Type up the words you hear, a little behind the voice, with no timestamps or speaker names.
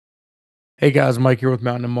Hey guys, Mike here with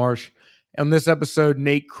Mountain and Marsh. On this episode,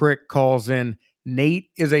 Nate Krick calls in. Nate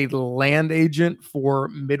is a land agent for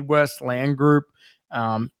Midwest Land Group.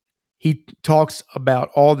 Um, he talks about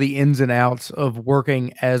all the ins and outs of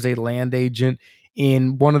working as a land agent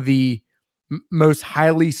in one of the most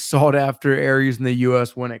highly sought after areas in the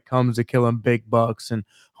U.S. when it comes to killing big bucks and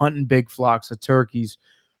hunting big flocks of turkeys.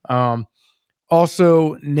 Um,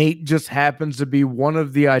 Also, Nate just happens to be one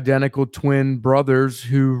of the identical twin brothers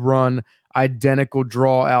who run Identical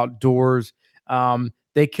Draw Outdoors.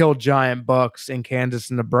 They kill giant bucks in Kansas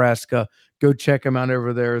and Nebraska. Go check them out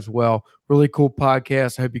over there as well. Really cool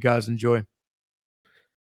podcast. I hope you guys enjoy.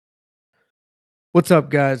 What's up,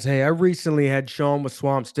 guys? Hey, I recently had Sean with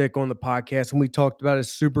Swamp Stick on the podcast, and we talked about a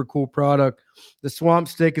super cool product. The Swamp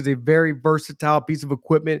Stick is a very versatile piece of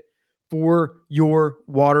equipment for your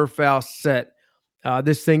waterfowl set.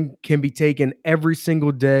 This thing can be taken every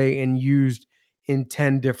single day and used in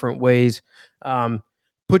 10 different ways.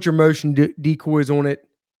 Put your motion decoys on it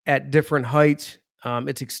at different heights.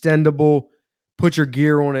 It's extendable. Put your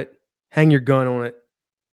gear on it. Hang your gun on it.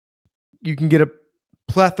 You can get a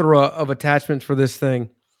plethora of attachments for this thing.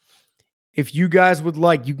 If you guys would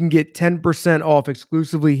like, you can get 10% off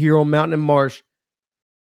exclusively here on Mountain and Marsh.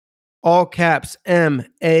 All caps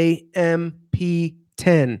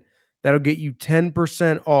MAMP10. That'll get you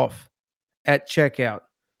 10% off at checkout.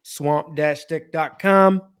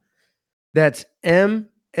 Swamp-stick.com. That's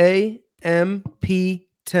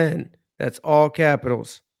MAMP10. That's all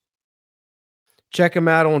capitals. Check them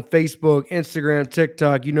out on Facebook, Instagram,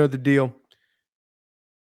 TikTok. You know the deal.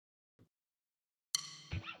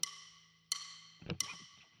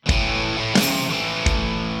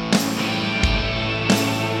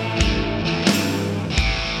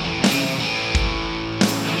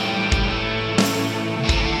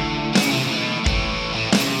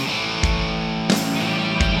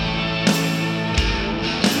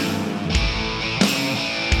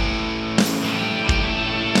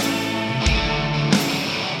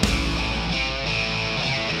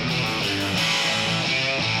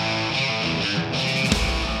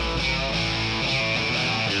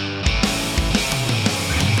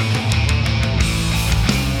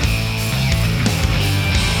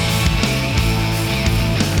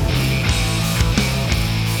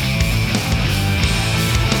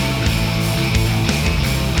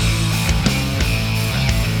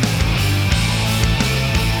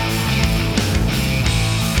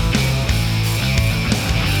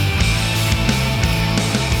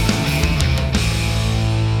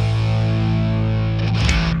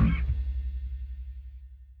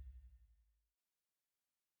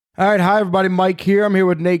 All right. Hi, everybody. Mike here. I'm here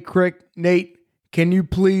with Nate Krick. Nate, can you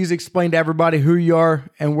please explain to everybody who you are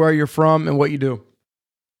and where you're from and what you do?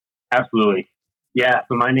 Absolutely. Yeah.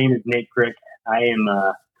 So my name is Nate Krick. I am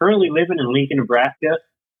currently living in Lincoln, Nebraska.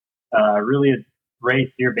 Really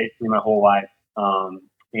raised here basically my whole life.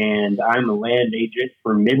 And I'm a land agent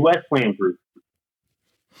for Midwest Land Group.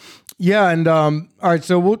 Yeah. And all right.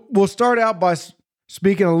 So we'll start out by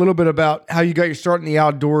speaking a little bit about how you got your start in the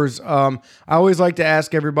outdoors. I always like to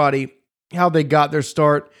ask everybody how they got their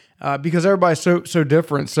start because everybody's so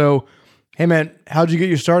different. So, hey, man, how'd you get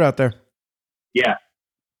your start out there? Yeah.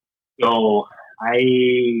 So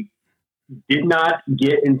I did not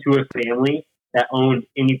get into a family that owned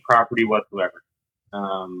any property whatsoever.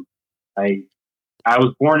 I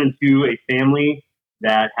was born into a family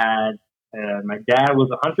that had my dad was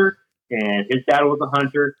a hunter and his dad was a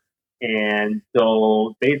hunter. And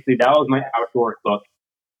so basically that was my outdoor hook.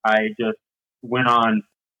 I just went on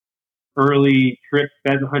early trips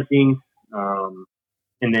pheasant hunting. And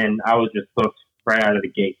then I was just hooked right out of the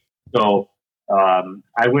gate. So I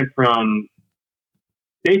went from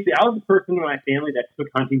basically, I was the person in my family that took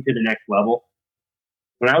hunting to the next level.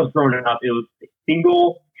 When I was growing up, it was a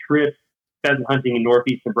single trip pheasant hunting in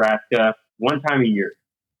Northeast Nebraska one time a year.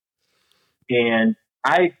 And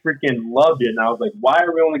I freaking loved it. And I was like, why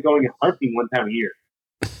are we only going hunting one time a year?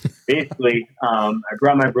 Basically, I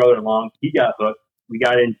brought my brother along. He got hooked. We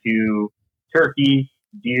got into turkey,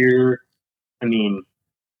 deer. I mean,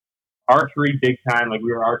 archery big time. Like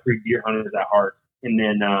we were archery deer hunters at heart. And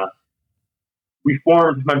then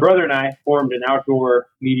my brother and I formed an outdoor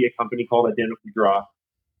media company called Identical Draw.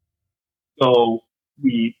 So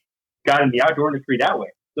we got in the outdoor industry that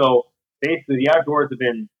way. So basically the outdoors have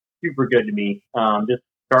been super good to me. Just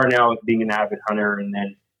starting out with being an avid hunter and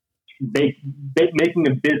then making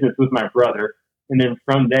a business with my brother. And then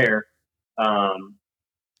from there,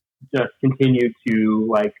 just continue to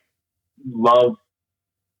like love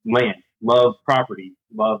land, love property,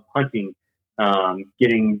 love hunting,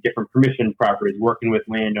 getting different permission properties, working with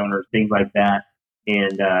landowners, things like that.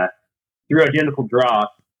 And through identical draw,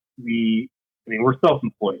 we're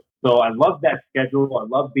self-employed. So I love that schedule. I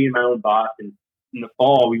love being my own boss. And in the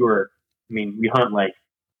fall, we hunt like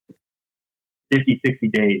 50, 60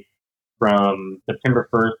 days from September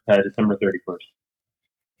 1st to December 31st.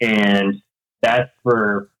 And that's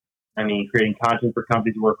for, creating content for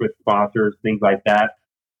companies to work with, sponsors, things like that.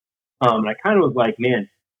 And I kind of was like, man,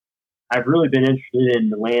 I've really been interested in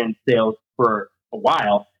the land sales for a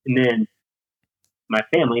while. And then my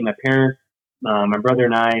family, my parents, my brother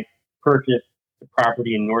and I purchased a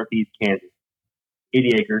property in Northeast Kansas,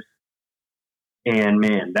 80 acres. And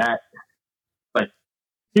man, that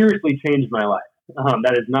seriously changed my life.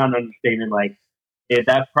 That is not an understatement.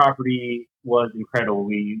 That property was incredible.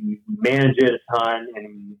 We manage it a ton and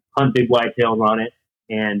we hunt big whitetails on it.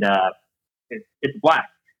 And it's black.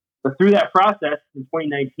 But through that process in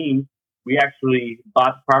 2019, we actually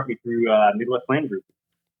bought the property through Midwest Land Group,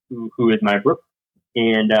 who is my broker.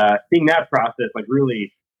 And seeing that process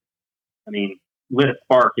really, lit a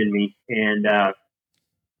spark in me. And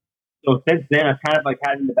so since then, I've kind of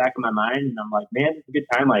had it in the back of my mind, and I'm like, man, it's a good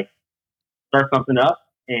time, start something up.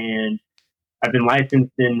 And I've been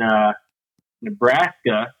licensed in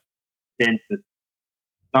Nebraska since the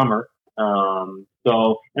summer. And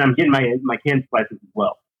I'm getting my Kansas license as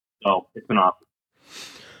well. So it's been awesome.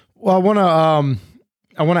 Well, I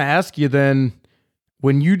want to ask you then,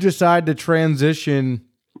 when you decide to transition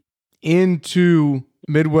into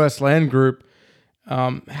Midwest Land Group,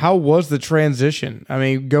 how was the transition?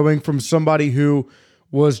 Going from somebody who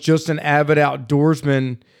was just an avid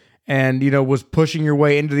outdoorsman and, was pushing your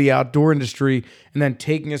way into the outdoor industry and then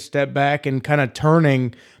taking a step back and kind of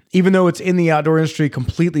turning, even though it's in the outdoor industry,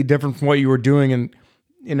 completely different from what you were doing and,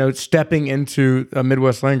 stepping into a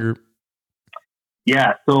Midwest Land Group.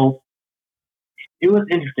 Yeah. So it was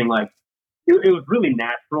interesting. It was really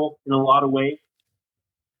natural in a lot of ways.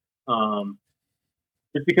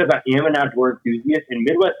 Just because I am an outdoor enthusiast, and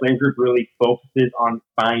Midwest Land Group really focuses on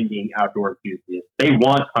finding outdoor enthusiasts. They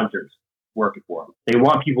want hunters working for them. They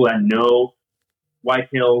want people that know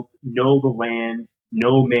whitetails, know the land,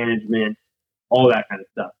 know management, all that kind of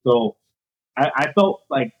stuff. So I felt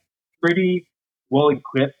pretty well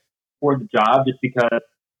equipped for the job, just because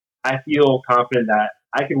I feel confident that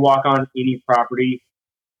I could walk on any property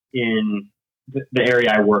in the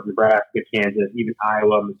area I work, Nebraska, Kansas, even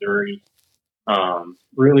Iowa, Missouri.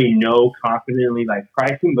 Really know confidently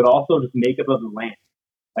pricing, but also just makeup of the land.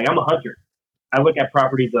 I'm a hunter. I look at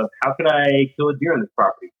properties of how could I kill a deer on this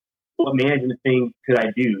property? What management things could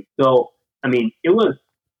I do? So, it was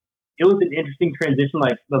an interesting transition.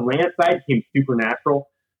 The land side came supernatural.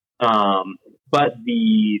 But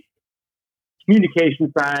the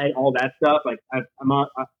communication side, all that stuff,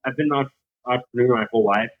 I've been an entrepreneur my whole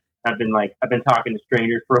life. I've been talking to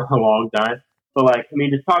strangers for a long time. So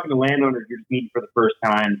just talking to landowners you're just meeting for the first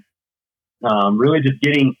time, really just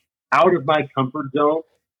getting out of my comfort zone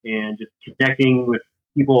and just connecting with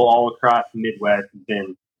people all across the Midwest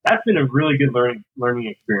that's been a really good learning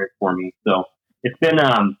experience for me. So it's been,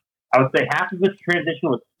 I would say half of this transition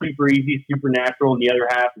was super easy, super natural, and the other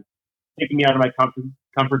half is taking me out of my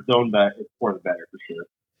comfort zone, but it's for the better for sure.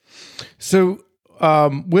 So,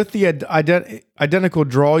 with the identical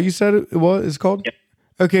draw, you said it's called? Yep.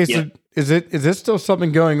 Okay. So yep. Is this still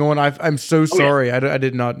something going on? I'm so sorry. Oh, yeah. I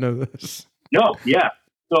did not know this. No. Yeah.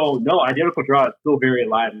 So no, identical draw is still very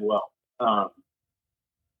alive and well.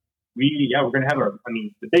 We're going to have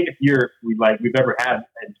the biggest year we've ever had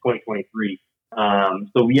in 2023.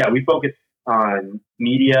 We focus on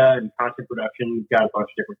media and content production. We've got a bunch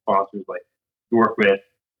of different sponsors. We work with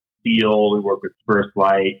Steel, we work with First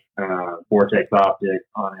Light, Vortex Optics,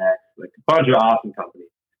 Onyx, a bunch of awesome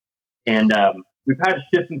companies. And we've had to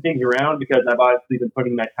shift some things around because I've obviously been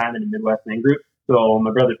putting my time in the Midwest Land Group. So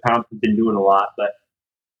my brother Tom's been doing a lot. But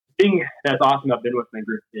the thing that's awesome about Midwest Land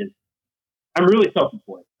Group is I'm really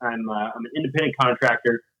self-employed. I'm an independent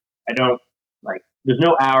contractor. I don't there's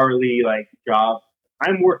no hourly job.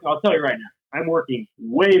 I'm working. I'll tell you right now, I'm working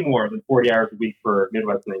way more than 40 hours a week for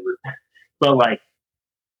Midwest Land Group. But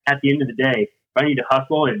at the end of the day, if I need to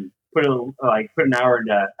hustle and put an hour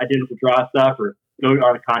into identical draw stuff or go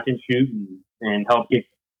on a content shoot and help get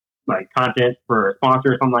content for a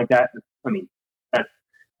sponsor or something like that,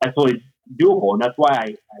 that's totally doable. And that's why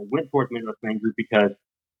I went towards Midwest Land Group, because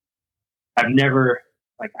I've never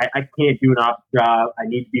I can't do an office job. I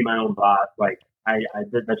need to be my own boss. That's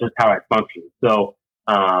just how I function. So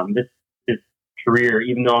this career,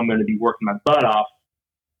 even though I'm going to be working my butt off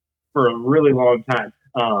for a really long time,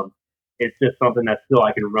 it's just something that still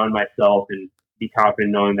I can run myself and be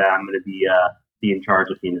confident knowing that I'm going to be in charge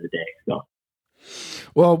at the end of the day. So,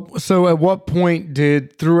 Well, so at what point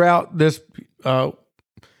throughout this uh,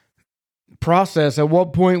 process, at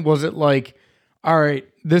what point was it like, all right,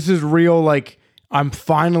 this is real? Like, I'm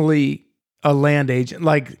finally a land agent.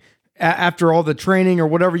 Like, after all the training or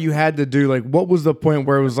whatever you had to do, like, what was the point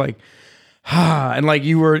where it was like, and like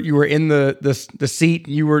you were in the seat,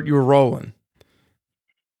 and you were rolling?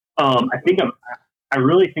 I think I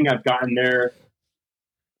really think I've gotten there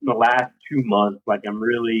in the last 2 months. Like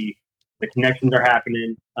the connections are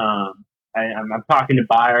happening. I'm talking to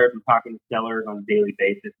buyers, I'm talking to sellers on a daily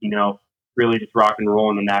basis. Really just rock and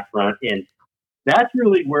rolling on that front, and that's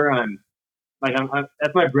really where I'm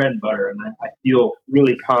that's my bread and butter, and I feel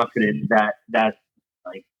really confident that that's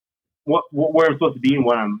like where I'm supposed to be and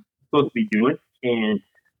what I'm supposed to be doing, and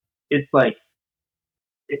it's like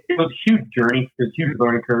it was a huge journey. It's a huge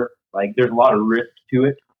learning curve. Like there's a lot of risk to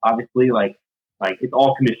it. Obviously, like it's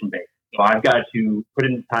all commission based. So I've got to put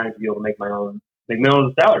in the time to be able to make my own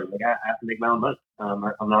salary. Like I have to make my own money. I'm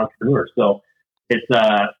an entrepreneur, so it's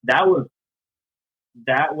that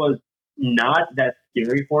was not that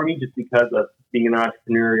scary for me just because of being an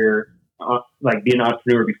entrepreneur, like being an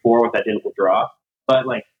entrepreneur before with identical draw. But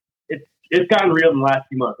like it's gotten real in the last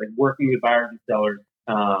few months. Like working with buyers and sellers.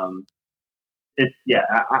 It's yeah,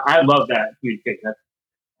 I love that communication. That's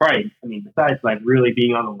probably, I mean, besides like really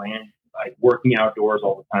being on the land, like working outdoors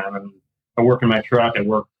all the time. I mean, I work in my truck. I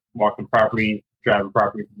work walking properties, driving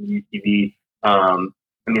properties with the UTV.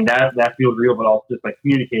 I mean that feels real, but also just like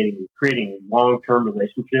communicating and creating long term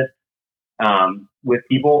relationships with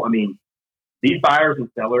people. I mean, these buyers and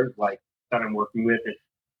sellers like that I'm working with, it's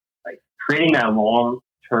like creating that long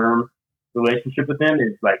term relationship with them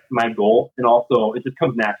is like my goal, and also it just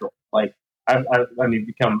comes natural. Like I've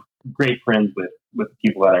become great friends with the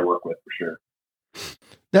people that I work with for sure.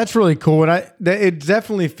 That's really cool, and it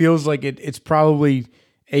definitely feels like it's probably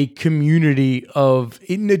a community of.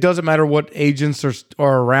 It doesn't matter what agents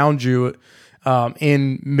are around you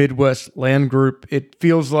in Midwest Land Group. It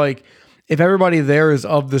feels like if everybody there is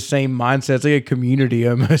of the same mindset, it's like a community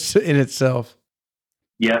almost in itself.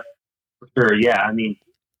 Yep, for sure. Yeah, I mean,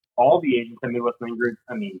 all the agents at Midwest Land Group,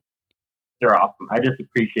 I mean, they're awesome. I just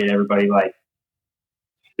appreciate everybody. Like,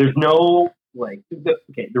 there's no the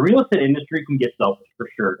real estate industry can get selfish for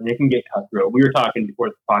sure, and it can get cutthroat. We were talking before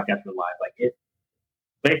the podcast went live. Like,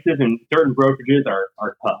 places and certain brokerages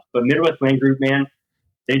are tough, but Midwest Land Group, man,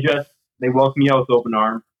 they welcome you out with open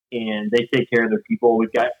arms, and they take care of their people.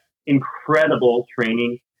 We've got incredible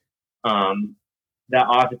training. That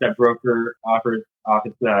office, that broker offers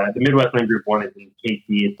office, the Midwest Land Group one is in KC.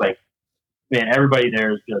 It's like, man, everybody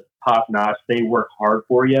there is just top notch. They work hard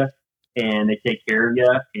for you, and they take care of you,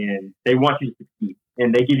 and they want you to succeed,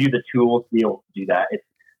 and they give you the tools to be able to do that. It's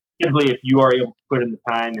simply if you are able to put in the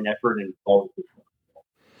time and effort and follow the system.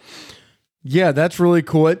 Yeah, that's really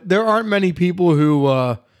cool. There aren't many people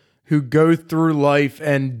who go through life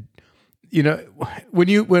and when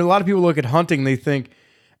a lot of people look at hunting, they think,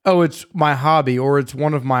 oh, it's my hobby or it's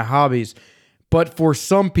one of my hobbies. But for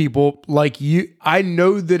some people like you, I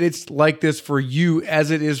know that it's like this for you as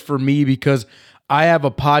it is for me because I have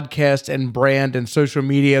a podcast and brand and social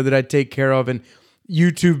media that I take care of and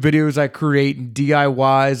YouTube videos I create and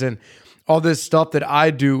DIYs and all this stuff that I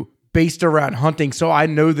do based around hunting. So I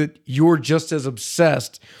know that you're just as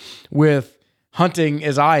obsessed with hunting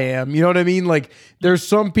as I am. You know what I mean? Like there's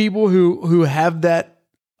some people who have that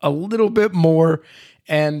a little bit more.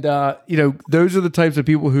 And, those are the types of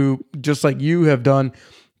people who, just like you have done,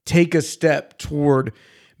 take a step toward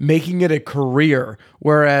making it a career.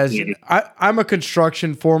 Whereas I'm a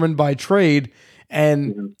construction foreman by trade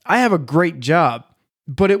and I have a great job,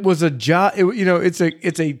 but it was a job,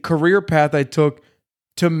 it's a career path I took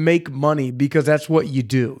to make money because that's what you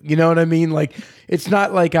do. You know what I mean? Like, it's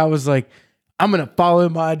not like I was like, I'm going to follow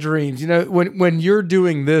my dreams. When you're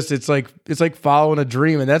doing this, it's like following a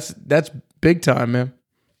dream, and that's big time, man.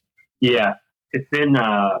 Yeah, it's been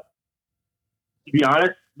to be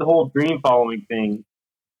honest, the whole dream following thing,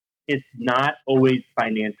 it's not always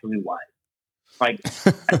financially wise. Like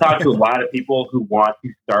I talk to a lot of people who want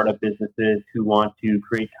to start up businesses, who want to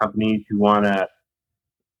create companies, who want to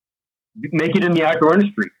make it in the outdoor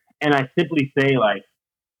industry, and I simply say like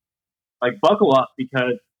buckle up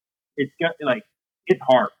because it's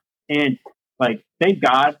hard, and like thank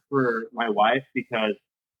God for my wife because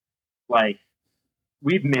like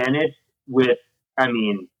we've managed with, I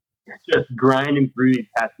mean, just grinding through these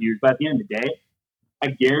past years. But at the end of the day, I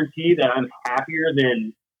guarantee that I'm happier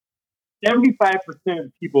than 75%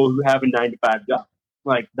 of people who have a 9 to 5 job.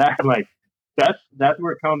 Like that, that's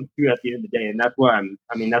where it comes to at the end of the day, and that's what I'm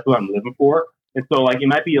living for. And so like it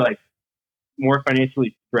might be like more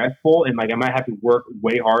financially stressful and like I might have to work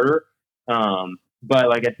way harder. But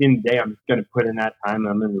like at the end of the day, I'm just going to put in that time.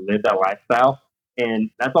 I'm going to live that lifestyle.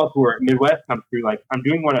 And that's also where Midwest comes through. Like I'm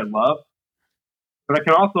doing what I love, but I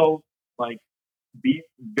can also like be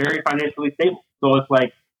very financially stable. So it's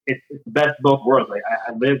like it's the best of both worlds. Like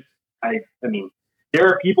I live. I mean, there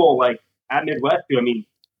are people like at Midwest who I mean,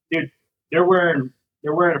 dude, they're wearing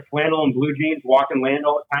they're wearing a flannel and blue jeans, walking land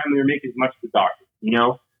all the time, and they're making as much as a doctor. You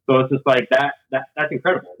know, so it's just like that's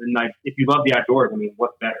incredible. And like if you love the outdoors, I mean,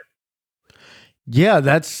 what's better? Yeah,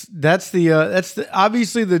 that's the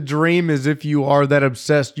obviously the dream is if you are that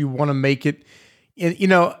obsessed, you want to make it. You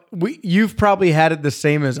know, you've probably had it the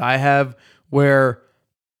same as I have, where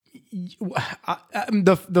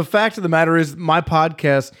the fact of the matter is my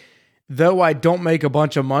podcast, though I don't make a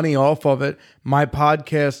bunch of money off of it, my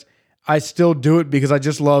podcast, I still do it because I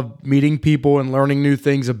just love meeting people and learning new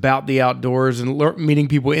things about the outdoors and meeting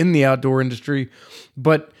people in the outdoor industry.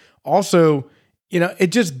 But also, you know,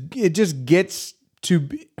 it gets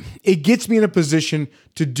me in a position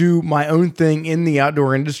to do my own thing in the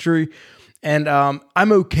outdoor industry. And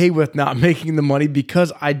I'm okay with not making the money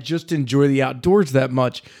because I just enjoy the outdoors that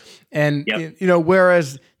much. And, Yep. you know,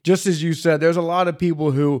 whereas just as you said, there's a lot of people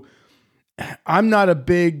who I'm not a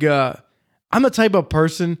big, I'm the type of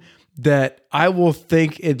person that I will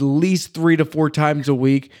think at least 3 to 4 times a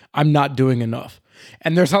week, I'm not doing enough.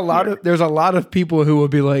 And there's a lot of people who will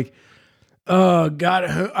be like, oh God,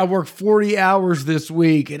 I worked 40 hours this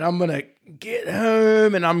week and I'm going to get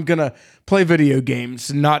home and I'm going to play video games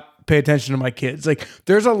and not pay attention to my kids. Like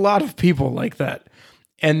there's a lot of people like that.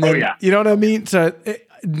 And then, you know what I mean? So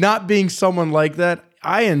not being someone like that,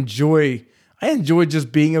 I enjoy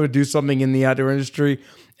just being able to do something in the outdoor industry.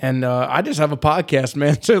 And I just have a podcast,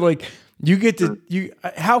 man. So like you get to,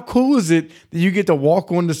 how cool is it that you get to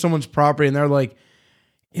walk onto someone's property and they're like,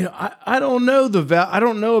 you know, I don't know I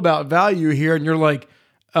don't know about value here. And you're like,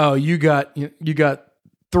 oh, you got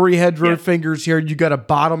 3 hedgerow fingers here. You got a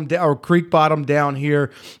bottom down or creek bottom down here.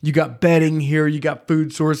 You got bedding here. You got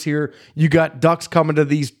food source here. You got ducks coming to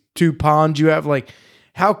these 2 ponds. You have like,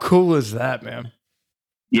 how cool is that, man?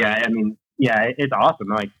 Yeah, I mean, yeah, it's awesome.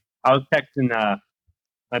 Like I was texting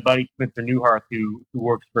my buddy Spencer Newhart who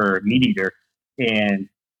works for Meat Eater, and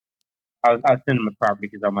I was sending him a property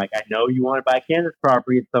because I'm like, I know you want to buy Kansas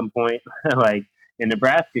property at some point, like in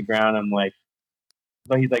Nebraska ground. I'm like,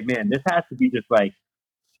 but he's like, man, this has to be just like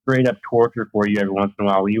straight up torture for you every once in a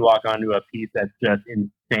while when you walk onto a piece that's just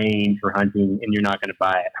insane for hunting and you're not going to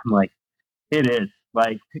buy it. I'm like, it is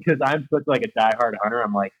like because I'm such like a diehard hunter.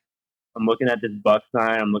 I'm like, I'm looking at this buck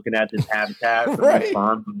sign, I'm looking at this habitat from these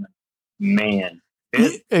farms. I'm like, man,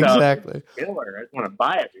 this exactly stuff is killer. I just want to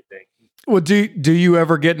buy everything. Well, do you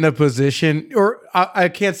ever get in a position, or I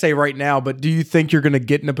can't say right now, but do you think you're going to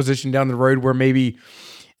get in a position down the road where maybe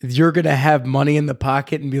you're going to have money in the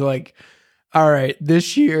pocket and be like, all right,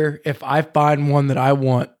 this year, if I find one that I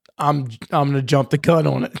want, I'm going to jump the gun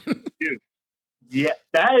on it. Dude, yeah,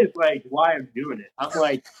 that is like why I'm doing it. I'm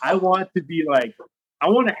like, I want to be like, I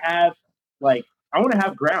want to have like, I want to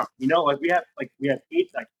have ground, you know, like we have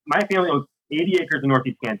 8, like my family owns 80 acres in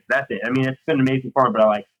Northeast Kansas. That's it. I mean, it's been an amazing farm, but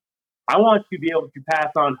I want to be able to pass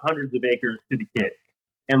on hundreds of acres to the kids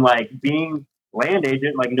and like being land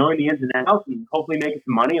agent, like knowing the ins and outs and hopefully making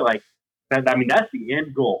some money. Like that, I mean, that's the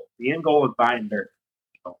end goal. The end goal is buying dirt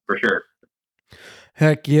for sure.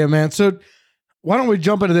 Heck yeah, man. So why don't we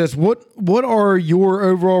jump into this? What are your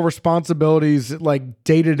overall responsibilities, like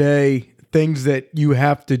day to day things that you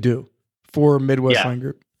have to do for Midwest Land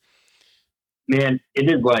Group? Man,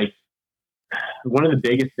 it is like one of the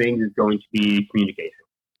biggest things is going to be communication.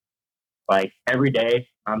 Like every day,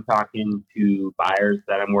 I'm talking to buyers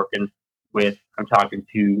that I'm working with. I'm talking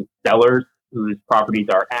to sellers whose properties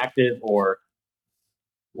are active or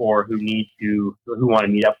who want to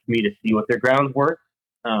meet up with me to see what their ground's worth.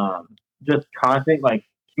 Just constant like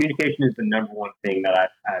communication is the number one thing that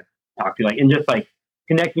I've talked to. Like and just like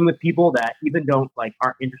connecting with people that even don't like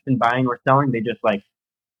aren't interested in buying or selling. They're just like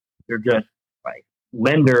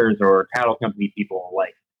lenders or title company people.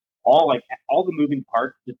 Like all the moving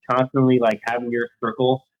parts, just constantly like having your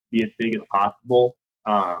circle be as big as possible.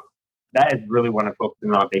 That is really what I'm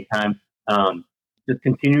focusing on big time. Just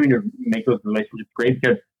continuing to make those relationships great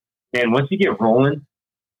because, man, once you get rolling,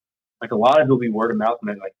 like a lot of it will be word of mouth.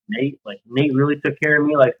 And like Nate really took care of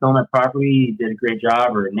me, like selling my property, he did a great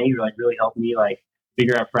job, or Nate like really helped me like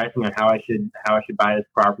figure out pricing on how I should buy this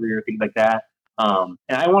property or things like that. And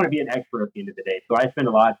I want to be an expert at the end of the day, so I spend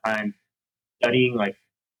a lot of time studying like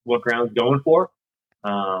what ground's going for,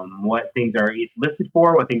 what things are listed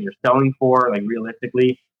for, what things are selling for, like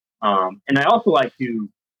realistically. And I also like to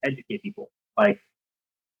educate people. Like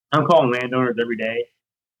I'm calling landowners every day,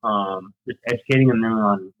 just educating them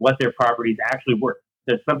on what their property is actually worth.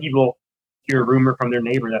 Because some people hear a rumor from their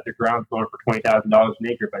neighbor that their ground's going for $20,000 an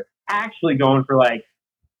acre, but it's actually going for like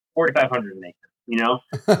 4,500 an acre. You know,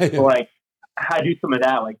 so Yeah. like I do some of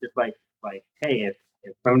that, like just like hey,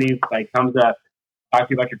 if somebody like comes up, talk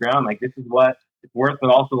to you about your ground, like this is what it's worth, but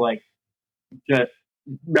also like just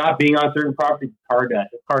not being on certain properties, it's hard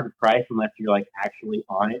to price unless you're like actually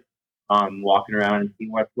on it, walking around and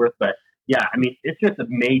seeing what it's worth. But yeah, I mean, it's a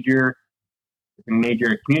major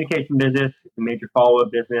communication business. It's a major follow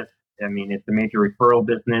up business. I mean, it's a major referral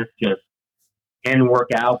business. Just and work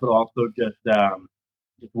out, but also just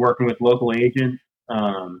working with local agents.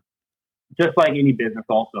 Just like any business,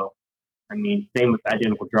 also. I mean, same with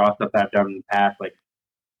identical draw stuff I've done in the past. Like,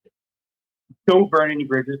 don't burn any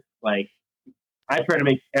bridges. Like, I try to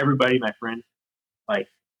make everybody my friend. Like,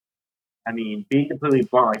 I mean, being completely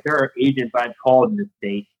blunt, like there are agents I've called in this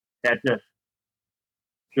state that just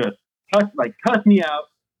cuss me out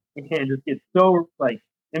and just get so like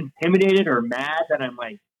intimidated or mad that I'm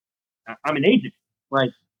like I'm an agent.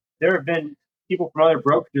 Like there have been people from other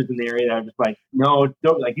brokerages in the area that are just like, no,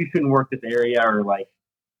 don't like you shouldn't work this area or like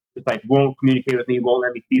just like won't communicate with me, won't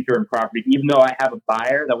let me see certain properties, even though I have a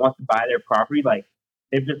buyer that wants to buy their property, like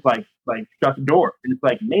they've just like shut the door. And it's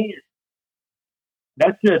like, man,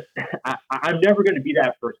 that's just I'm never going to be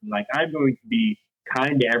that person. Like I'm going to be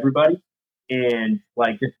kind to everybody and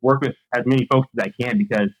like just work with as many folks as I can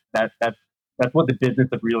because that's what the business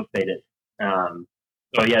of real estate is.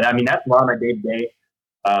 So yeah, I mean that's a lot of my day to day.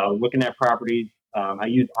 Looking at properties, I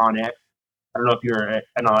use Onyx. I don't know if you're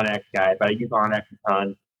an Onyx guy, but I use Onyx a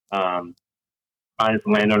ton. Finding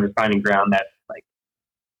some landowners, finding ground that's like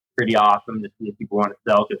pretty awesome to see if people want to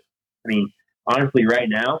sell. Because I mean, honestly, right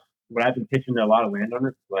now, what I've been pitching to a lot of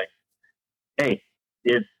landowners is like, hey,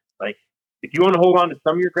 if like if you want to hold on to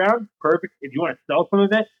some of your ground, perfect. If you want to sell some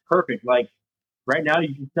of it, perfect. Like right now,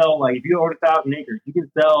 you can sell like if you own 1,000 acres, you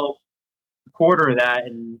can sell a quarter of that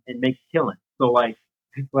and make a killing. So like,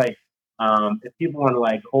 it's like if people want to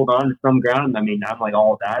like hold on to some ground, I mean, I'm like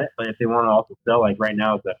all about it. But if they want to also sell, like right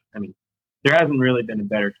now, I mean, there hasn't really been a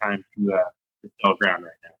better time to sell ground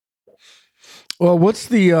right now. Well, what's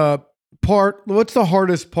the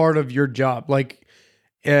hardest part of your job? Like,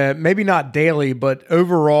 maybe not daily, but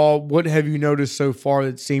overall, what have you noticed so far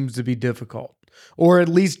that seems to be difficult, or at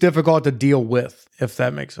least difficult to deal with, if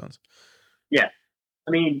that makes sense? Yeah,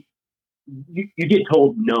 I mean, you get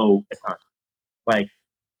told no a ton. Like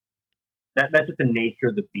that's just the nature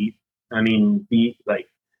of the beast. I mean,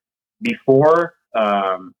 before,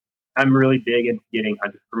 I'm really big into getting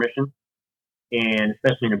hunting permission, and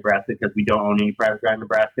especially in Nebraska because we don't own any private ground in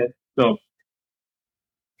Nebraska. So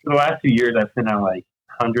for the last 2 years, I've sent out like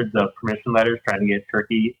hundreds of permission letters trying to get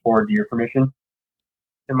turkey or deer permission.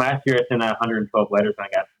 And last year, I sent out 112 letters and I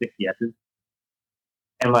got 6 yeses.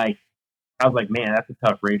 And like, I was like, man, that's a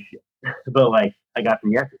tough ratio. But like, I got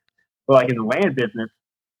some yeses. But like in the land business,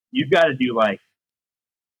 you've got to do like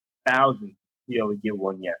thousands to be able to get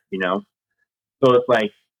one yes, you know? So it's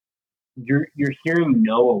like, you're hearing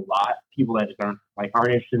no a lot. People that just aren't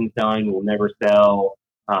interested in selling will never sell.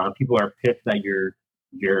 People are pissed that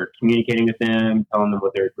you're communicating with them, telling them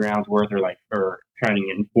what their ground's worth, or trying to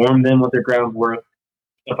inform them what their ground's worth,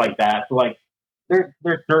 stuff like that. So like there's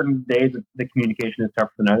certain days that the communication is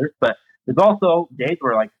tougher than others, but there's also days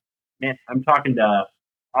where like, man, I'm talking to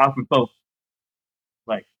awesome folks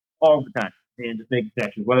like all the time and just making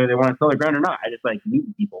connections, whether they want to sell their ground or not. I just like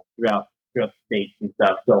meeting people throughout the states and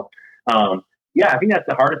stuff. So yeah, I think that's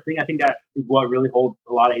the hardest thing. I think that is what really holds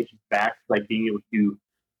a lot of agents back, like being able to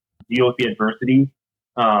deal with the adversity.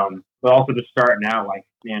 But also just starting out, like,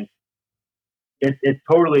 man, it's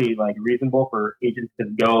totally like reasonable for agents to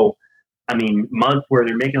go, I mean, months where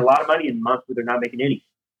they're making a lot of money and months where they're not making any.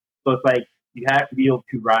 So it's like you have to be able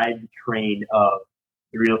to ride the train of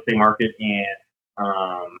the real estate market and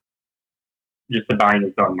just the buying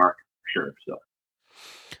and selling market for sure. So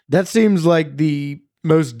That seems like the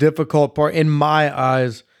most difficult part in my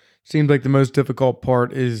eyes. Seems like the most difficult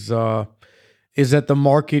part is that the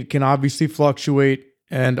market can obviously fluctuate,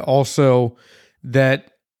 and also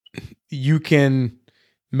that you can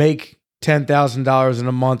make $10,000 in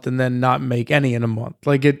a month and then not make any in a month.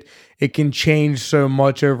 Like it can change so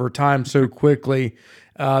much over time so quickly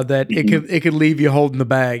that it could leave you holding the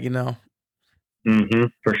bag.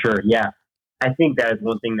 for sure, yeah. I think that is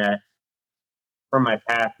one thing that from my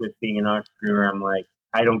past with being an entrepreneur, I'm like,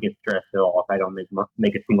 I don't get stressed at all if I don't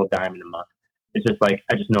make a single dime in a month. It's just like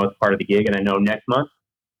I just know it's part of the gig, and I know next month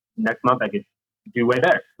I could do way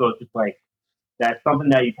better. So it's just like that's something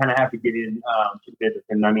that you kind of have to get in to the business.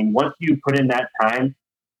 And I mean, once you put in that time,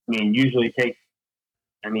 mean, usually takes,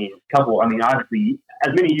 obviously,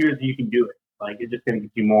 as many years as you can do it. Like, it's just going to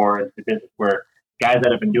get you more into business where guys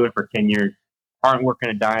that have been doing it for 10 years aren't working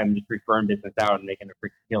a dime, just referring business out and making a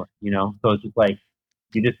freaking killing, So it's just like,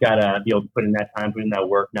 you just got to be able to put in that time, put in that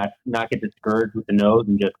work, not get discouraged with the nose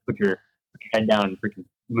and just put your head down and freaking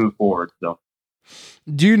move forward. So,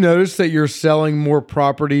 do you notice that you're selling more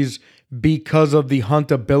properties because of the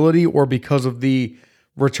huntability or because of the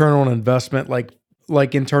return on investment, like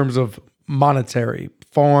in terms of monetary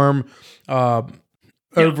farm,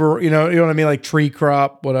 over, you know what I mean? Like tree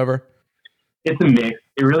crop, whatever. It's a mix.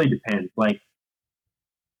 It really depends. Like,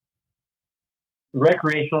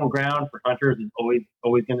 recreational ground for hunters is always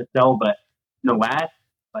going to sell, but in the last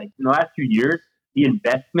 2 years, the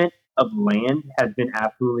investment of land has been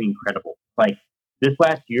absolutely incredible. Like, this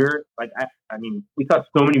last year, we saw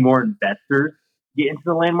so many more investors get into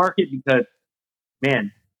the land market because,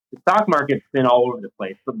 man, the stock market's been all over the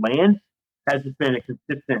place, but land has just been a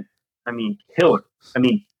consistent, killer. I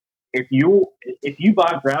mean, if you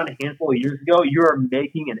bought ground a handful of years ago, you are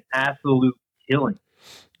making an absolute killing.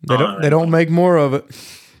 They don't make more of it.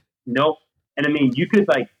 Nope. And you could,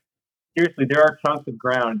 seriously, there are chunks of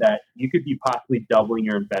ground that you could be possibly doubling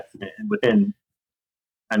your investment within,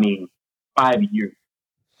 5 years.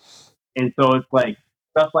 And so it's like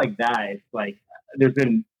stuff like that. It's like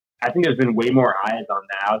I think there's been way more eyes on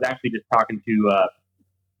that. I was actually just talking to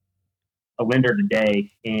a lender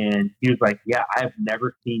today, and he was like, "Yeah, I've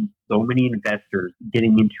never seen so many investors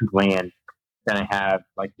getting into land than I have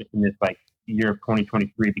just in this year of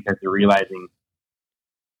 2023 because they're realizing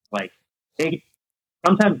they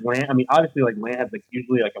sometimes land. Obviously, land has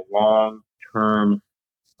usually a long term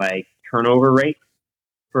turnover rate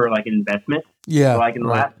for an investment. Yeah. So, in the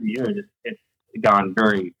last few years, it's gone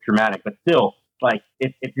very dramatic. But still,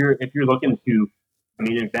 if you're looking to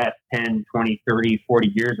invest 10, 20, 30, 40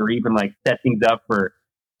 years, or even set things up for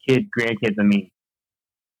kids, grandkids.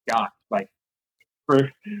 Gosh, for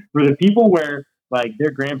the people where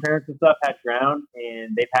their grandparents and stuff had ground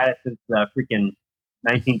and they've had it since the freaking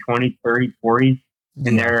 1920s, 30s, 40s,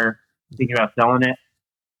 and they're thinking about selling it.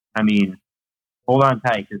 Hold on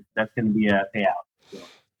tight because that's going to be a payout. So.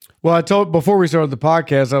 Well, I told before we started the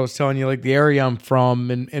podcast, I was telling you the area I'm from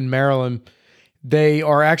in Maryland, they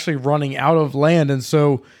are actually running out of land. And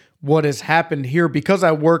so what has happened here, because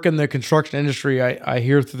I work in the construction industry, I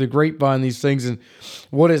hear through the grapevine these things. And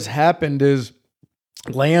what has happened is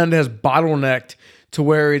land has bottlenecked to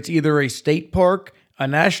where it's either a state park, a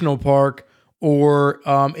national park, or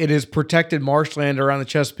it is protected marshland around the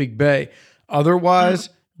Chesapeake Bay. Otherwise,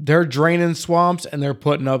 they're draining swamps and they're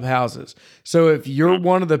putting up houses. So if you're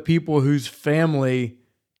one of the people whose family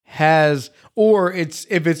has, or if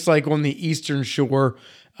it's on the eastern shore,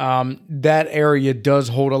 that area does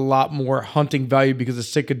hold a lot more hunting value because of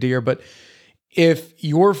sitka deer. But if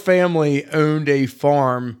your family owned a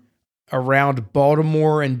farm around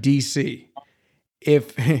Baltimore and DC,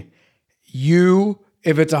 if it's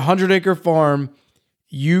a 100-acre farm,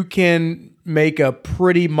 you can make a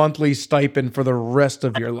pretty monthly stipend for the rest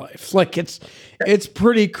of your life. It's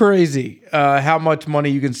pretty crazy how much money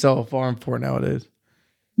you can sell a farm for nowadays.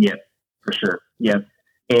 Yep, for sure. Yep.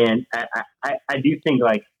 And I do think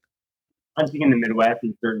hunting in the Midwest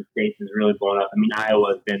in certain states is really blowing up.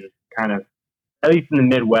 Iowa's been kind of, at least in the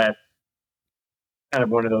Midwest, kind of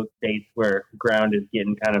one of those states where ground is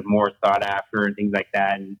getting kind of more sought after and things like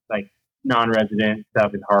that. And non-resident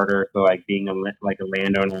stuff is harder. So being a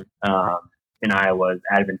landowner in Iowa is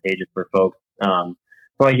advantageous for folks. So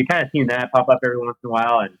you're kind of seeing that pop up every once in a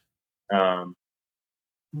while.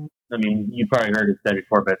 And you probably heard it said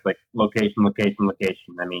before, but it's location.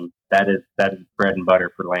 That is bread and butter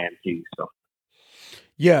for land too. So.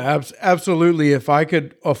 Yeah, absolutely. If I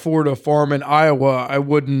could afford a farm in Iowa, I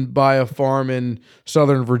wouldn't buy a farm in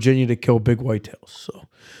Southern Virginia to kill big whitetails. So,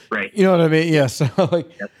 right. You know what I mean? Yeah. So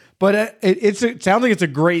Yep. But it sounds like it's a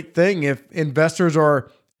great thing if investors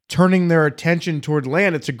are turning their attention toward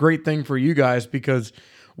land. It's a great thing for you guys because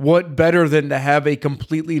what better than to have a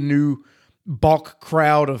completely new bulk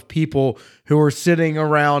crowd of people who are sitting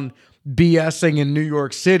around BSing in New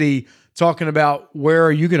York City talking about where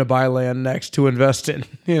are you going to buy land next to invest in,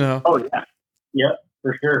 Oh, yeah. Yep,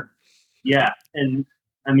 for sure. Yeah. And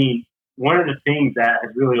one of the things that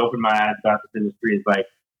has really opened my eyes about this industry is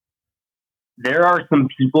there are some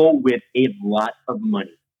people with a lot of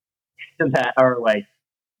money that are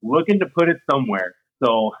looking to put it somewhere.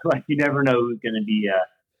 So you never know who's going to be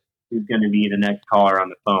the next caller on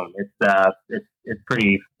the phone. It's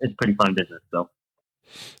pretty fun business. So.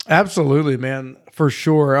 Absolutely, man, for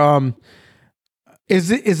sure.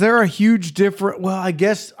 Is there a huge difference? Well, I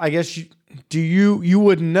guess you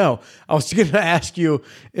wouldn't know. I was going to ask you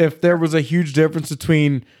if there was a huge difference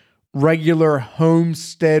between regular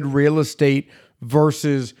homestead real estate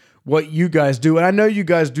versus what you guys do. And I know you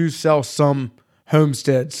guys do sell some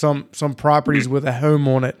homesteads, some properties with a home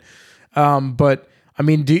on it. But I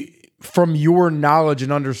mean, from your knowledge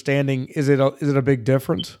and understanding, is it a big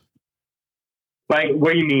difference? Like,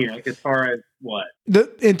 what do you mean? Like, as far as what?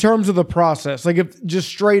 In terms of the process, like if just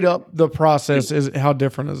straight up the process is how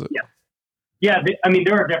different is it? Yeah. Yeah, I mean,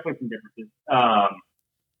 there are definitely some differences.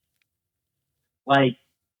 Like,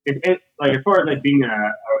 like as far as like being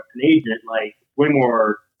an agent, like way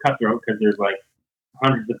more cutthroat because there's like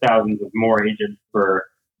hundreds of thousands of more agents for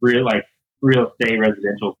real estate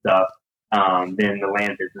residential stuff than the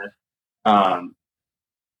land business.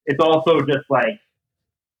 It's also just like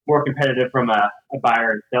more competitive from a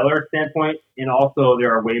buyer and seller standpoint, and also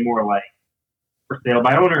there are way more like for sale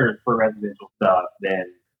by owners for residential stuff than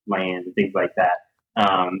land and things like that.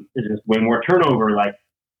 There's just way more turnover. Like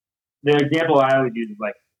the example I always use is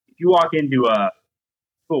like if you walk into a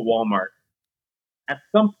Walmart, at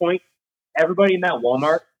some point, everybody in that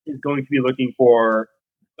Walmart is going to be looking for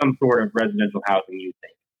some sort of residential housing, you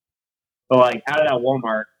think. But like out of that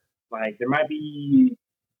Walmart, like there might be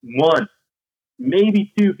one,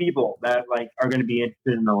 maybe two people that like are going to be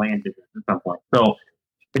interested in the land business at some point. So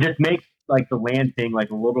it just makes like the land thing like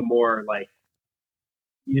a little bit more like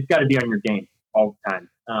you just got to be on your game all the time.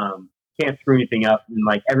 Can't screw anything up, and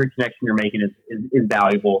like every connection you're making is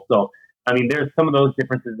valuable. So I mean, there's some of those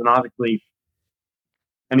differences, and obviously,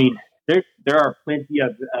 I mean, there are plenty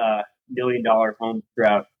of $1 million homes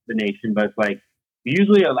throughout the nation, but it's like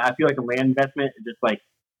usually I feel like a land investment is just like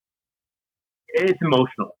it's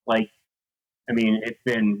emotional. Like, I mean, it's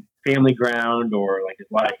been family ground or like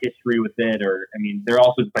there's a lot of history with it, or I mean, they're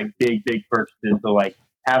also just like big purchases. So like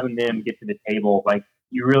having them get to the table, like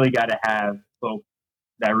you really got to have folks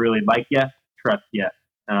that really like you, trust you.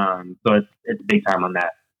 So it's big time on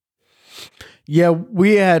that. Yeah,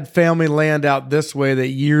 we had family land out this way that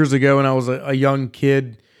years ago when I was a young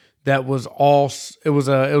kid. That was all. It was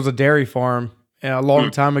a dairy farm a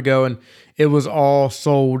long time ago, and it was all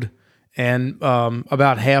sold, and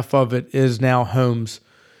about half of it is now homes.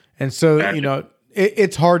 And so you know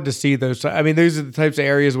it's hard to see those. I mean, these are the types of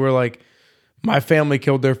areas where like my family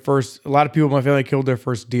killed their first. A lot of people in my family killed their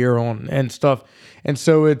first deer on and stuff, and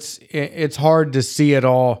so it's hard to see it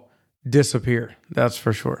all disappear. That's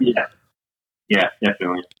for sure. Yeah,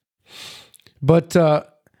 definitely. But all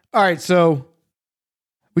right, so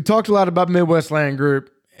we talked a lot about Midwest Land Group,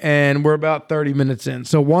 and we're about 30 minutes in.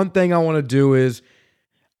 So one thing I want to do is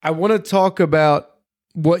I want to talk about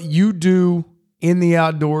what you do in the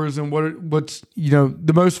outdoors and what's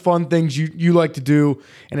the most fun things you like to do.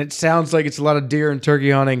 And it sounds like it's a lot of deer and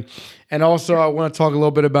turkey hunting. And also I want to talk a little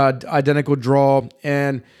bit about Identical Draw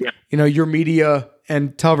and your media,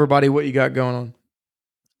 and tell everybody what you got going on.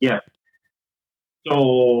 Yeah.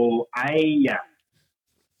 So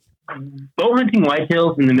bow hunting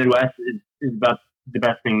whitetails in the Midwest is about the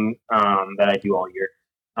best thing that I do all year.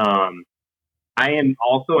 I am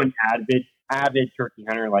also an avid turkey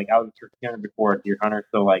hunter. Like I was a turkey hunter before a deer hunter,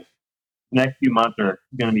 so like the next few months are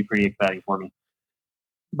going to be pretty exciting for me.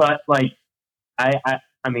 But like I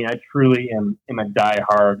mean I truly am a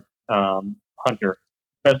diehard hunter,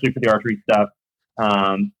 especially for the archery stuff.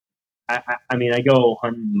 I mean I go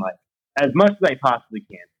hunting like as much as I possibly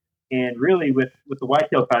can. And really, with the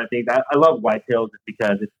whitetail side of things, I love whitetails just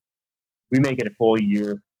because we make it a full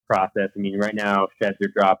year process. I mean, right now sheds are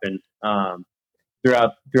dropping.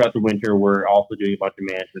 Throughout the winter, we're also doing a bunch of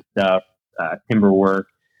management stuff, timber work,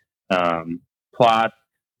 plots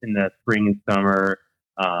in the spring and summer,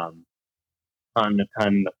 ton a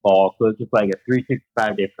ton in the fall. So it's just like a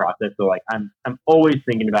 365-day process. So like I'm always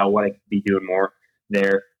thinking about what I could be doing more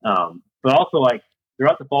there. But also like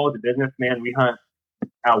throughout the fall of the business, man, we hunt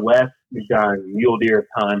out west. We've done mule deer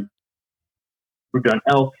a ton. We've done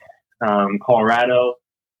elk, Colorado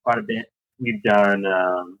quite a bit. We've done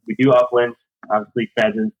we do upland, obviously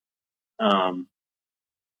pheasants.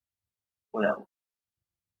 What else?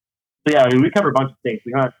 So yeah, I mean we cover a bunch of states.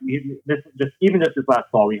 We hunt this last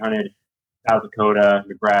fall we hunted South Dakota,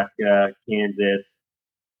 Nebraska, Kansas,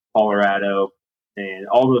 Colorado, and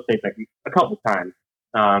all those states like a couple times.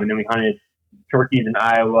 And then we hunted turkeys in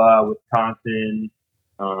Iowa, Wisconsin,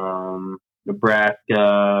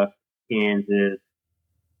 Nebraska, Kansas.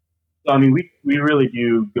 So I mean, we really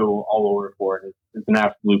do go all over for it. It's an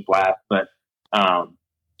absolute blast. But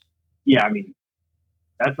yeah, I mean,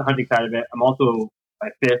 that's the hunting side of it. I'm also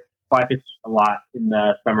fly fish a lot in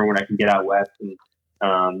the summer when I can get out west and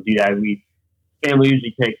do that. Family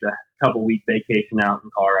usually takes a couple week vacation out in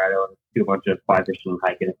Colorado, and do a bunch of fly fishing and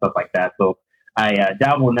hiking and stuff like that. So I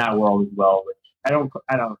dabble in that world as well. Which I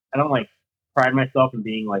don't like pride myself in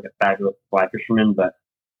being like a fabulous fly fisherman, but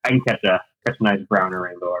I can catch a nice brown or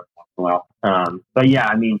rainbow every once in a while. But yeah,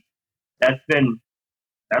 I mean that's been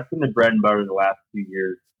the bread and butter the last few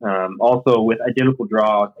years. Also with Identical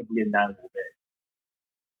Draw, I can get into that a little bit.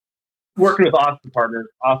 Working with awesome partners,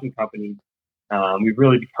 awesome companies, we've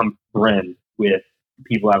really become friends with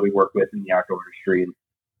people that we work with in the outdoor industry. And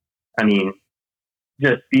I mean,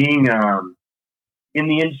 just being in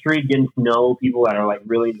the industry, getting to know people that are like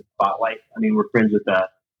really in the spotlight. I mean, we're friends with a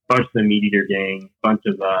bunch of the Meat Eater gang, bunch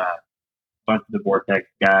of the Vortex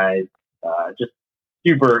guys, just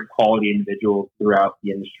super quality individuals throughout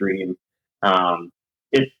the industry. And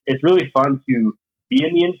it's really fun to be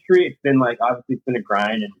in the industry. It's been like, obviously it's been a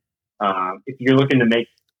grind. And if you're looking to make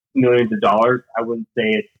millions of dollars, I wouldn't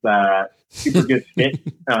say it's a super good fit.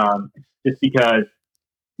 Just because,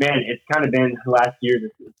 man, it's kind of been the last year.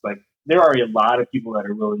 It's like there are a lot of people that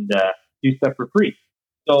are willing to do stuff for free.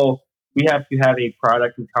 So we have to have a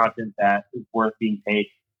product and content that is worth being paid.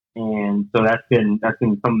 And so that's been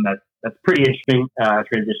something that's pretty interesting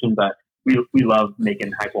transition. But we love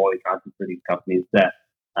making high quality content for these companies that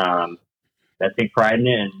take pride in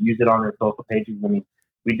it and use it on their social pages. I mean,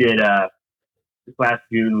 we did this last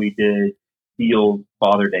June. We did Steel's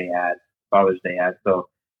Father's Day ad. So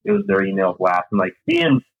it was their email blast, and like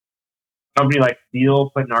seeing a company like Steel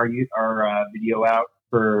putting our video out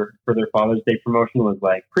for their Father's Day promotion was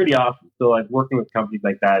like pretty awesome. So like working with companies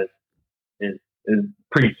like that is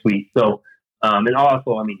pretty sweet. So and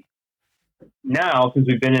also, I mean, now since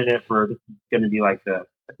we've been in it for, this is going to be like the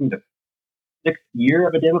 6th year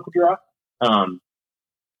of Identical Draw.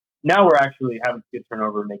 Now we're actually having good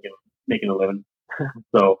turnover, making a living.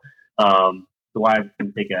 So the wives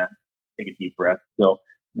can take a deep breath. So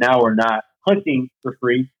now we're not hunting for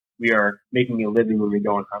free. We are making a living when we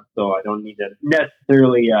go and hunt. So I don't need to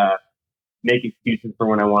necessarily make excuses for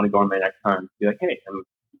when I want to go on my next hunt. Be like, hey,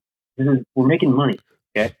 we're making money.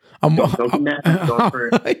 Okay, don't be mad.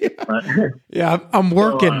 Yeah, I'm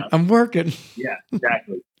working. I'm working. Yeah,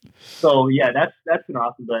 exactly. So yeah, that's been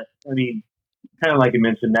awesome. But I mean, kind of like you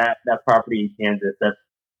mentioned, that property in Kansas, that's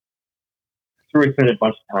where we spent a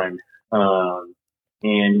bunch of time.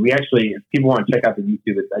 And we actually, if people want to check out the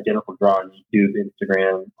YouTube, it's Identical Draw on YouTube,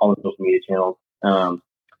 Instagram, all the social media channels.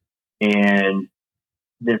 And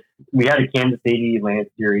we had a Kansas 80 land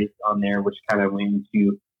series on there, which kind of went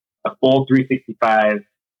into a full 365,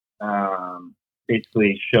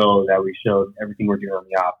 basically show that we showed everything we're doing on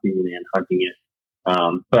the off season and hunting it.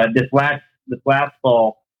 But this last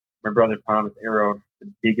fall, my brother Thomas arrowed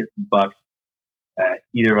the biggest buck that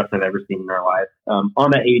either of us have ever seen in our lives.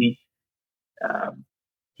 On that 80,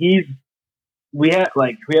 we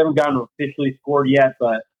haven't gotten him officially scored yet,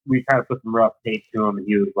 but we kind of put some rough tape to him, and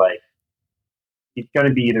he was like, he's going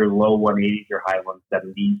to be either low 180s or high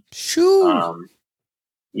 170s. Shoo.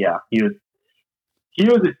 Yeah, he was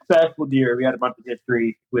a special deer. We had a bunch of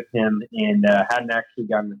history with him, and hadn't actually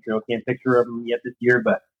gotten a trail cam picture of him yet this year,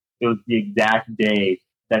 but it was the exact day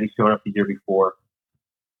that he showed up the year before,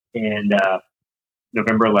 and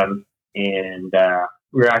November 11th, and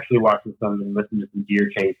we were actually watching some and listening to some deer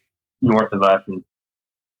chase north of us, and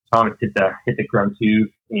Thomas hit the ground tube,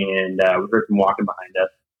 and we heard him walking behind us,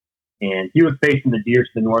 and he was facing the deer to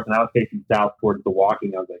the north, and I was facing south towards the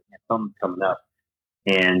walking. I was like, man, something's coming up,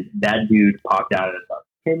 and that dude popped out at about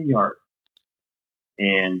 10 yards,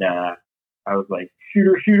 and I was like,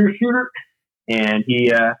 shooter, and he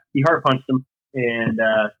heart punched him, and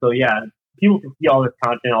so yeah, people can see all this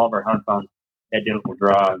content, all of our hunts on Identical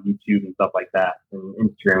Draw, YouTube, and stuff like that, and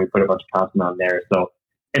Instagram. We put a bunch of content on there, so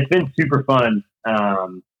it's been super fun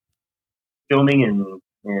filming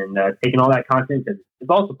and taking all that content, because it's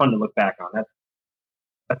also fun to look back on.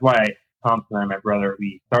 That's why Thompson and I, my brother,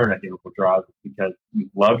 we started Identical Draws, because we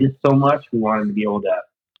loved it so much. We wanted to be able to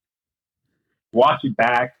watch it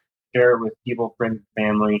back, share it with people, friends,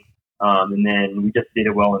 family, and then we just did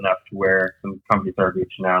it well enough to where some companies started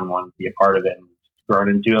reaching out and wanted to be a part of it and grow it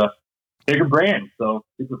into a bigger brand. So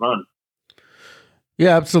super fun.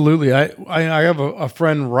 Yeah, absolutely. I have a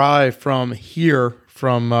friend, Rye, from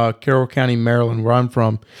Carroll County, Maryland, where I'm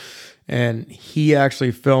from, and he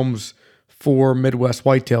actually films for Midwest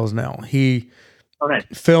Whitetails now. He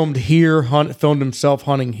filmed here, filmed himself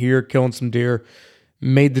hunting here, killing some deer,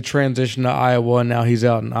 made the transition to Iowa, and now he's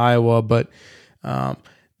out in Iowa. But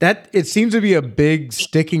that it seems to be a big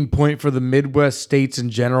sticking point for the Midwest states in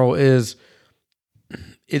general. Is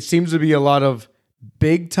it seems to be a lot of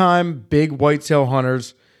big whitetail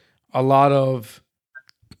hunters, a lot of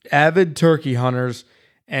avid turkey hunters,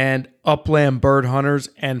 and upland bird hunters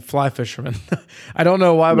and fly fishermen. I don't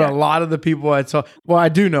know why, but a lot of the people I talk, well, I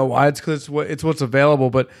do know why. It's because it's what's available,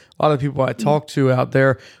 but a lot of the people I talk to out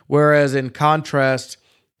there. Whereas in contrast,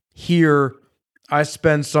 here I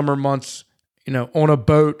spend summer months, on a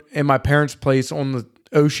boat in my parents' place on the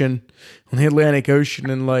ocean, on the Atlantic Ocean,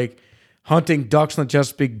 and like hunting ducks in the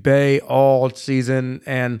Chesapeake Bay all season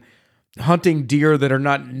and hunting deer that are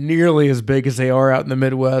not nearly as big as they are out in the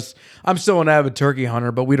Midwest. I'm still an avid turkey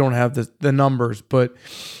hunter, but we don't have the numbers. But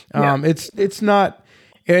it's not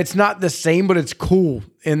the same, but it's cool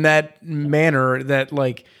in that manner that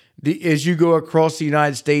like as you go across the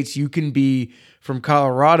United States, you can be from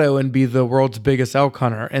Colorado and be the world's biggest elk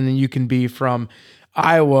hunter, and then you can be from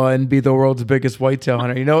Iowa and be the world's biggest whitetail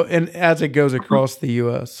hunter. And as it goes across the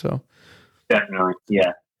U.S. So definitely,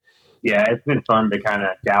 yeah. Yeah, it's been fun to kind of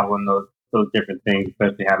dabble in those different things,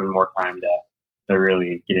 especially having more time to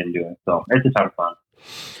really get into it. So it's a ton of fun.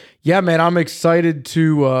 Yeah, man, I'm excited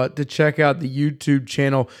to check out the YouTube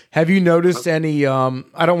channel. Have you noticed any?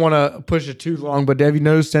 I don't want to push it too long, but have you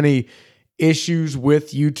noticed any issues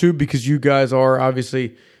with YouTube, because you guys are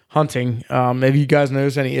obviously hunting? Have you guys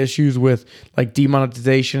noticed any issues with like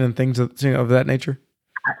demonetization and things of that nature?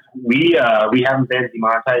 We haven't been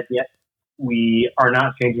demonetized yet. We are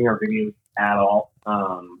not changing our videos at all.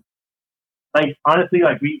 Like honestly,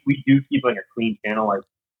 like we do keep like a clean channel. Like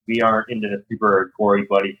we aren't into the super gory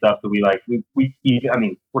bloody stuff. So we keep. I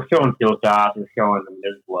mean, we're showing kill shots, we're showing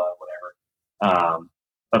there's blood, whatever.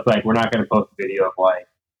 But like we're not going to post a video of like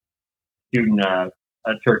shooting a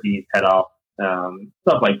turkey's head off,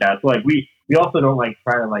 stuff like that. So like we also don't like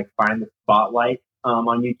try to like find the spotlight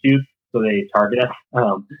on YouTube, so they target us.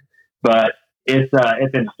 But it's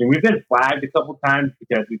interesting. We've been flagged a couple times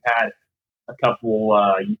because we've had a couple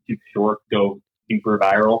YouTube shorts go super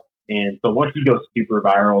viral, and so once you go super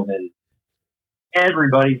viral, then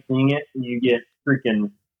everybody's seeing it, and you get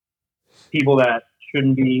freaking people that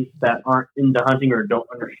aren't into hunting or don't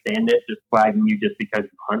understand it just flagging you just because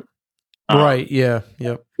you hunt. Right. Yeah.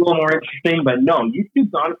 Yep. A little more interesting, but no,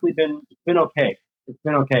 YouTube's honestly been okay. It's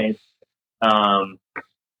been okay. It's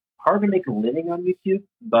hard to make a living on YouTube,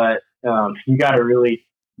 but you got to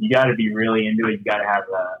be really into it. You got to have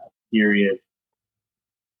a serious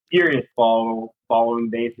following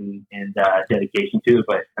base and dedication to it.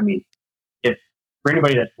 But I mean, if for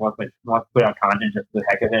anybody that wants to put out content just for the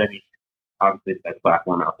heck of it, I mean, obviously the best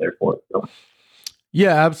platform out there for it. So.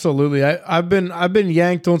 Yeah, absolutely. I've been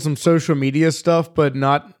yanked on some social media stuff, but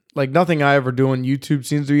not like nothing I ever do on YouTube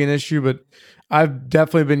seems to be an issue. But I've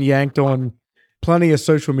definitely been yanked on plenty of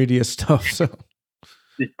social media stuff. So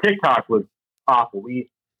the TikTok was awful. We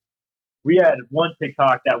had one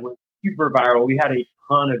TikTok that went super viral. We had a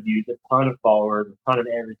ton of views, a ton of followers, a ton of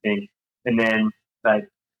everything, and then like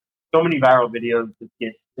so many viral videos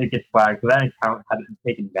it gets flagged. So that account had been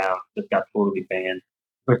taken down, just got totally banned.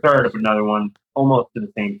 So I started up another one, almost to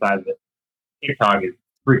the same size. But TikTok is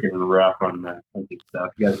freaking rough on the hunting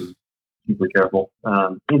stuff. You guys are super careful.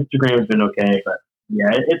 Instagram's been okay, but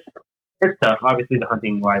yeah, it's tough. Obviously, the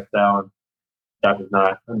hunting lifestyle and stuff is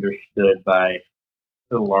not understood by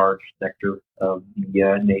the large sector of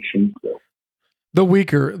the nation. So. The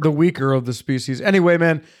weaker of the species. Anyway,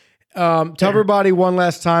 man, tell everybody one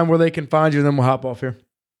last time where they can find you, and then we'll hop off here.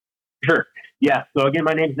 Sure. Yeah. So again,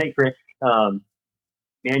 my name is Nate Krick.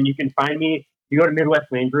 And you can find me. You go to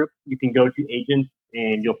Midwest Land Group. You can go to agents,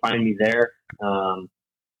 and you'll find me there.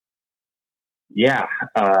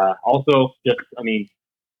 Also,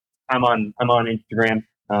 I'm on Instagram.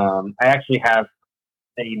 I actually have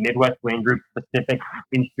a Midwest Land Group specific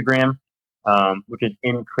Instagram, which is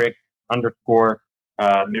 _Krick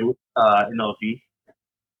MLG.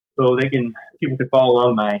 So people can follow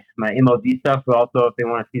along my MLG stuff, but also if they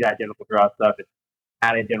want to see that identical draw stuff, it's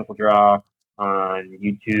at identical draw on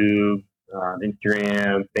YouTube,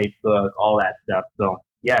 Instagram, Facebook, all that stuff. So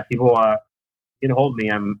yeah, people get a hold of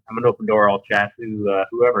me. I'm an open door. I'll chat to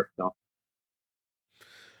whoever. So.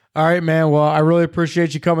 All right, man. Well, I really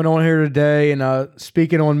appreciate you coming on here today and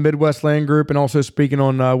speaking on Midwest Land Group and also speaking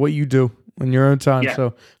on what you do in your own time. Yeah.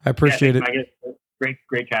 So I appreciate it.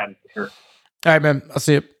 Great chatting. For sure. All right, man. I'll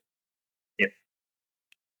see you.